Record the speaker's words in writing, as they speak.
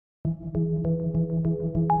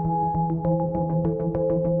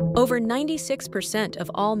Over 96%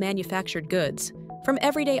 of all manufactured goods, from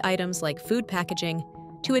everyday items like food packaging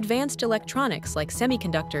to advanced electronics like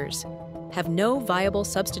semiconductors, have no viable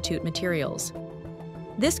substitute materials.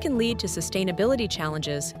 This can lead to sustainability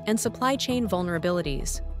challenges and supply chain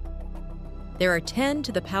vulnerabilities. There are 10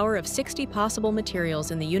 to the power of 60 possible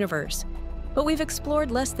materials in the universe, but we've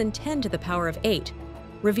explored less than 10 to the power of 8,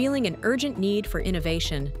 revealing an urgent need for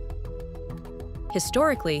innovation.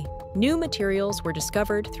 Historically, new materials were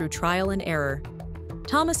discovered through trial and error.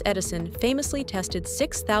 Thomas Edison famously tested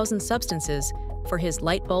 6,000 substances for his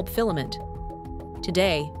light bulb filament.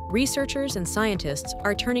 Today, researchers and scientists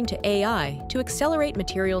are turning to AI to accelerate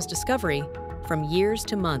materials discovery from years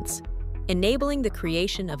to months, enabling the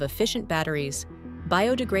creation of efficient batteries,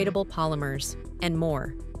 biodegradable polymers, and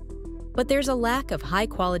more. But there's a lack of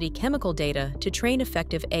high-quality chemical data to train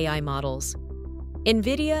effective AI models.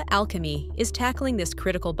 NVIDIA ALCHEMI is tackling this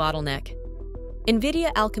critical bottleneck.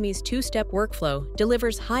 NVIDIA ALCHEMI's two-step workflow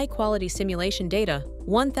delivers high-quality simulation data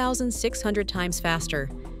 1,600 times faster,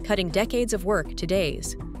 cutting decades of work to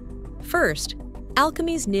days. First,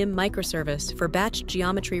 ALCHEMI's NIM microservice for batch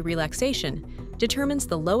geometry relaxation determines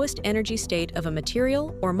the lowest energy state of a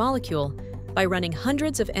material or molecule by running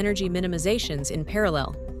hundreds of energy minimizations in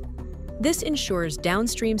parallel. This ensures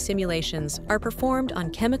downstream simulations are performed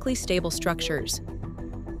on chemically stable structures.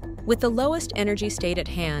 With the lowest energy state at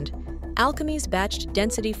hand, ALCHEMI's batched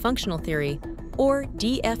density functional theory, or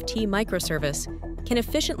DFT microservice, can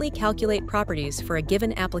efficiently calculate properties for a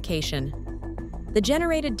given application. The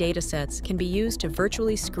generated datasets can be used to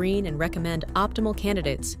virtually screen and recommend optimal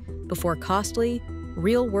candidates before costly,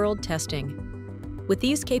 real-world testing. With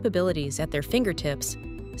these capabilities at their fingertips,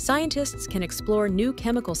 scientists can explore new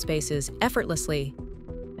chemical spaces effortlessly.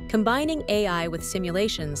 Combining AI with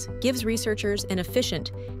simulations gives researchers an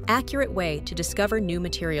efficient, accurate way to discover new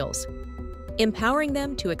materials, empowering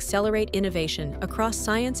them to accelerate innovation across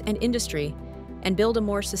science and industry and build a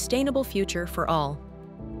more sustainable future for all.